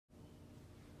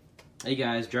Hey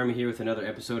guys, Jeremy here with another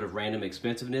episode of Random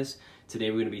Expensiveness. Today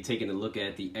we're going to be taking a look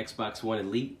at the Xbox One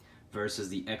Elite versus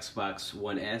the Xbox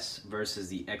One S versus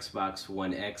the Xbox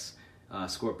One X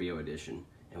Scorpio Edition.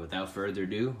 And without further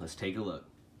ado, let's take a look.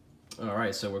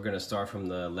 Alright, so we're going to start from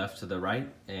the left to the right.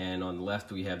 And on the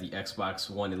left we have the Xbox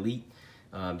One Elite.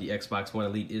 The Xbox One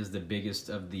Elite is the biggest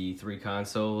of the three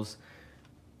consoles.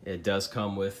 It does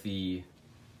come with the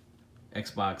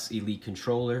Xbox Elite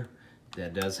controller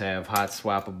that does have hot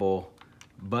swappable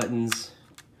buttons.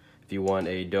 If you want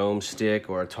a dome stick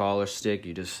or a taller stick,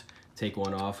 you just take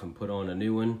one off and put on a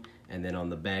new one. And then on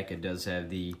the back it does have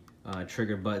the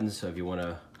trigger buttons, so if you want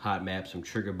to hot map some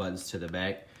trigger buttons to the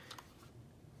back.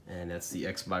 And that's the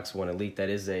Xbox One Elite. That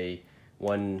is a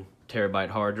 1 terabyte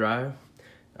hard drive.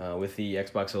 With the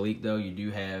Xbox Elite though, you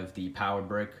do have the power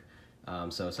brick,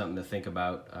 so something to think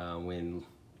about when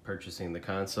purchasing the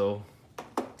console.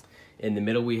 In the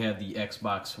middle we have the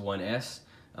Xbox One S.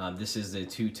 This is the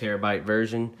 2 terabyte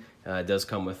version. It does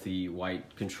come with the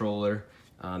white controller.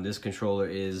 This controller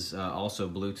is also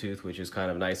Bluetooth, which is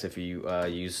kind of nice if you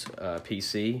use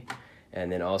PC.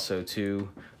 And then also too,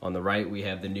 on the right we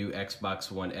have the new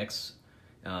Xbox One X.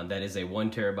 That is a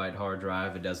 1 terabyte hard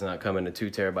drive. It does not come in a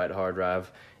 2 terabyte hard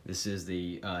drive. This is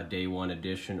the Day One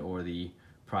edition or the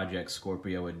Project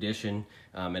Scorpio edition.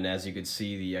 And as you can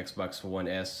see, the Xbox One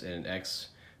S and X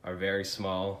are very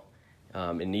small,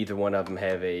 and neither one of them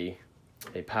have a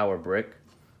power brick.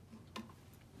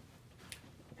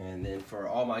 And then for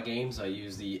all my games I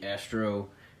use the Astro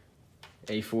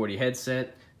A40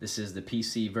 headset. This is the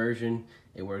PC version.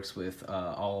 It works with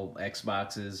all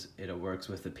Xboxes, it works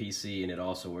with the PC, and it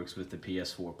also works with the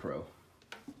PS4 Pro.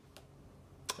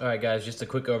 Alright guys, just a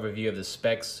quick overview of the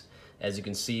specs. As you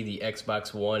can see, the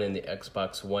Xbox One and the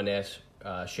Xbox One S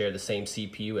share the same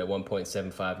CPU at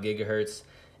 1.75 gigahertz.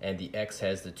 And the X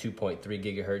has the 2.3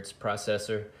 gigahertz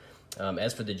processor.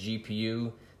 As for the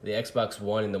GPU, the Xbox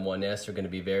One and the One S are going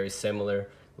to be very similar,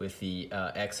 with the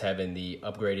X having the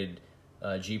upgraded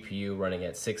GPU running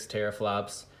at 6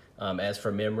 teraflops. As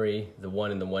for memory, the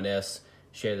One and the One S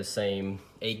share the same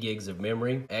 8 gigs of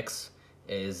memory. X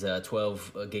is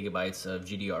 12 gigabytes of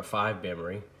GDDR5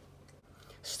 memory.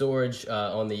 Storage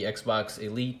on the Xbox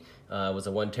Elite was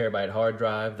a 1 terabyte hard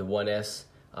drive. The One S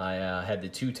I had the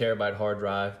 2 terabyte hard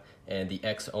drive, and the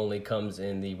X only comes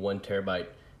in the 1 terabyte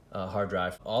hard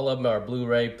drive. All of them are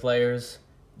Blu-ray players.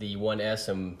 The One S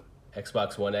and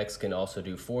Xbox One X can also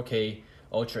do 4K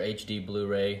Ultra HD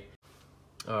Blu-ray.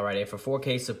 Alright, and for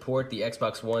 4K support, the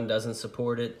Xbox One doesn't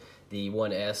support it. The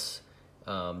One S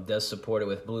does support it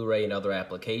with Blu-ray and other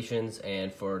applications,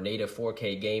 and for native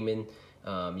 4K gaming,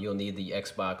 you'll need the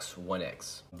Xbox One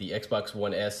X. The Xbox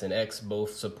One S and X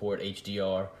both support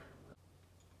HDR.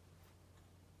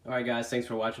 Alright guys, thanks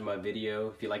for watching my video.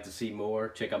 If you'd like to see more,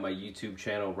 check out my YouTube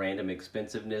channel, Random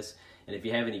Expensiveness. And if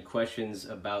you have any questions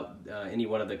about any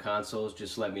one of the consoles,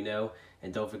 just let me know.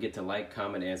 And don't forget to like,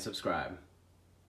 comment, and subscribe.